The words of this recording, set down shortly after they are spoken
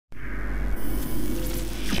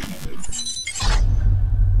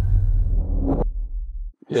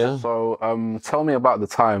Yeah. So, tell me about the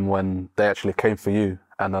time when they actually came for you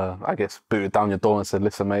and I guess booted down your door and said,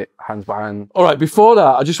 "Listen, mate, hands behind." All right. Before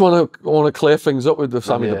that, I just want to clear things up with the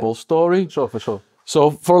Sammy the yeah. Bull story. Sure, for sure.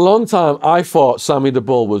 So for a long time, I thought Sammy the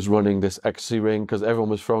Bull was running this ecstasy ring because everyone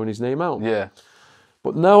was throwing his name out. Yeah.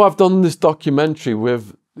 But now I've done this documentary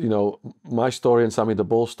with, you know, my story and Sammy the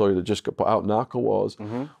Bull story that just got put out, Narco Wars.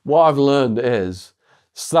 What I've learned is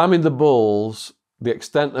Sammy the Bull's, the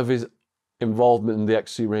extent of his involvement in the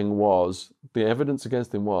ecstasy ring was, the evidence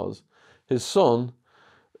against him was, his son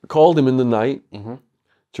called him in the night,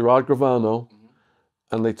 Gerard Gravano,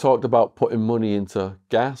 and they talked about putting money into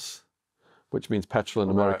gas, which means petrol in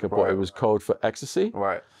America, but it was code for ecstasy.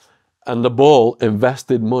 Right. And the Bull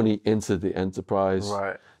invested money into the enterprise.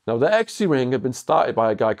 Right. Now, the ecstasy ring had been started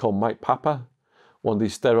by a guy called Mike Papa, one of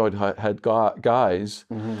these steroid head guys.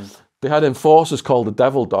 They had enforcers called the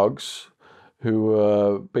Devil Dogs, who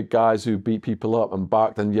were big guys who beat people up and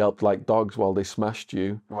barked and yelped like dogs while they smashed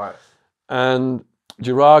you. Right. And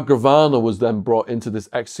Gerard Gravano was then brought into this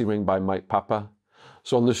ecstasy ring by Mike Papa.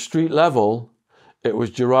 So on the street level, it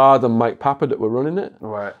was Gerard and Mike Papa that were running it.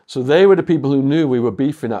 Right. So they were the people who knew we were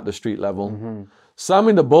beefing at the street level.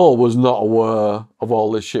 Sammy the Bull was not aware of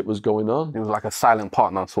all this shit was going on. He was like a silent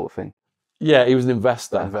partner sort of thing. Yeah, he was an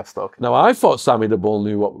investor. Okay. Now I thought Sammy the Bull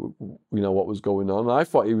knew what was going on. I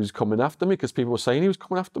thought he was coming after me because people were saying he was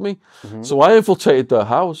coming after me. So I infiltrated their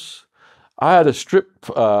house. I had a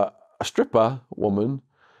stripper woman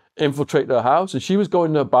infiltrate their house, and she was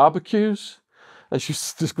going to barbecues, and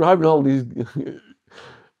she's describing all these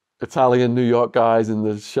Italian New York guys in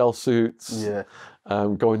the shell suits. Yeah.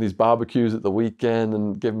 Going to these barbecues at the weekend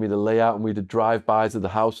and giving me the layout, and we did drive-bys of the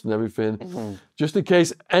house and everything. Just in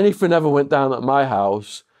case anything ever went down at my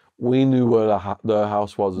house, we knew where their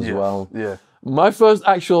house was as well. Yeah. My first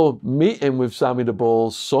actual meeting with Sammy the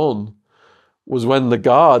Bull's son was when the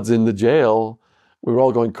guards in the jail, we were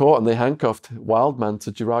all going court, and they handcuffed Wildman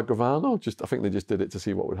to Gerard Gravano. I think they just did it to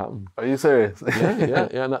see what would happen. Are you serious? Yeah.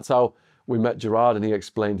 And that's how we met Gerard, and he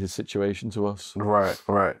explained his situation to us.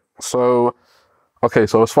 Right. So, okay,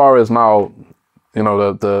 so as far as now, you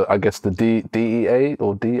know, the I guess the DEA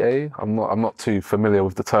or DA, I'm not too familiar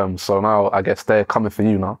with the terms. So now I guess they're coming for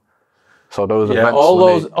you now. So those events,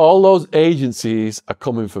 all those agencies are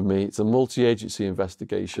coming for me. It's a multi-agency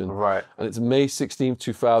investigation. Right. And it's May 16th,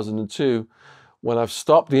 2002. When I've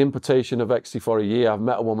stopped the importation of ecstasy for a year, I've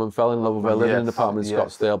met a woman, fell in love with her, living in an apartment in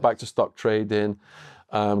Scottsdale, back to stock trading,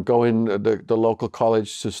 going to the local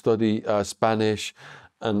college to study Spanish,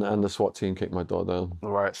 and the SWAT team kicked my door down.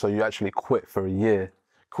 Right, so you actually quit for a year.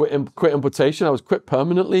 Quit importation. I was quit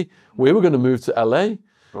permanently. We were going to move to LA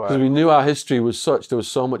because we knew our history was such, there was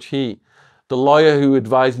so much heat. The lawyer who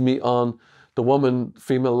advised me on,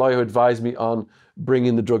 female lawyer who advised me on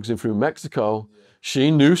bringing the drugs in through Mexico,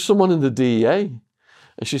 she knew someone in the DEA.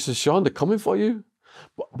 And she says, "Shaun, they're coming for you."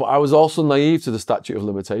 But I was also naive to the statute of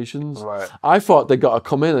limitations. Right. I thought they got to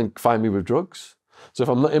come in and find me with drugs. So if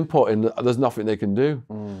I'm not importing, there's nothing they can do.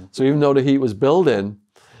 So even though the heat was building,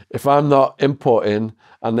 if I'm not importing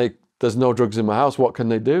and there's no drugs in my house, what can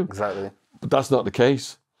they do? Exactly. But that's not the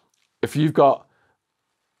case. If you've got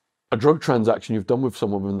a drug transaction you've done with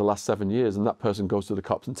someone within the last 7 years, and that person goes to the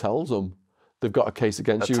cops and tells them, they've got a case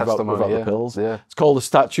against you without the pills. Yeah. It's called the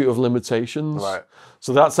statute of limitations. Right.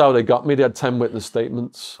 So that's how they got me. They had 10 witness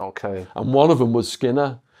statements. Okay. And one of them was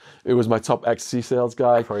Skinner, who was my top ecstasy sales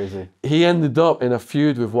guy. Crazy. He ended up in a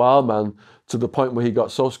feud with Wildman to the point where he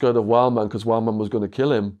got so scared of Wildman because Wildman was going to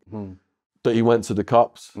kill him that he went to the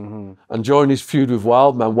cops. And during his feud with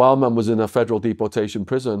Wildman was in a federal deportation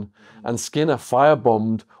prison, and Skinner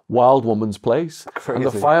firebombed Wild Woman's place. Crazy. And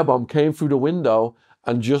the firebomb came through the window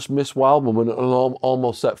and just missed Wild Woman and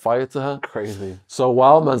almost set fire to her. Crazy. So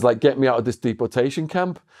Wildman's like, "Get me out of this deportation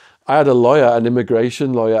camp." I had a lawyer, an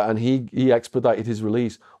immigration lawyer, and he expedited his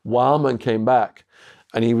release. Wildman came back,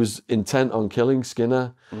 and he was intent on killing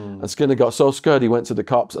Skinner. And Skinner got so scared he went to the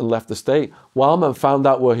cops and left the state. Wildman found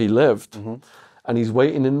out where he lived, and he's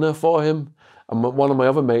waiting in there for him. And one of my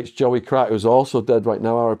other mates, Joey Crack, who's also dead right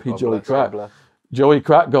now, R.I.P. Joey Crack. Joey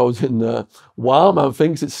Crack goes in there. Wildman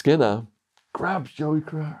thinks it's Skinner, grabs Joey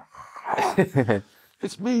Crack.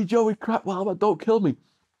 "It's me, Joey Crack. Wildman, don't kill me."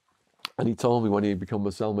 And he told me when he became my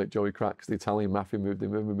cellmate, Joey Crack, because the Italian mafia moved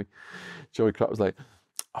in with me. Joey Crack was like,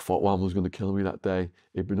 "I thought Wildman was going to kill me that day.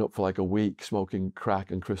 He'd been up for like a week smoking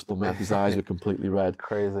crack and crystal meth. His eyes were completely red.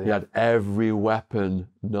 Crazy. He had every weapon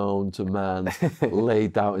known to man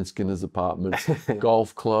laid out in Skinner's apartment.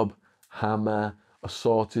 Golf club, hammer,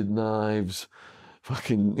 assorted knives,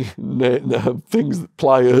 fucking things,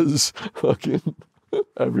 pliers, fucking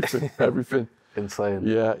everything. Insane.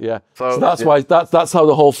 Yeah, yeah. So, So that's why that's how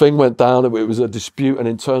the whole thing went down. It was a dispute, an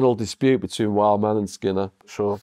internal dispute between Wildman and Skinner. Sure.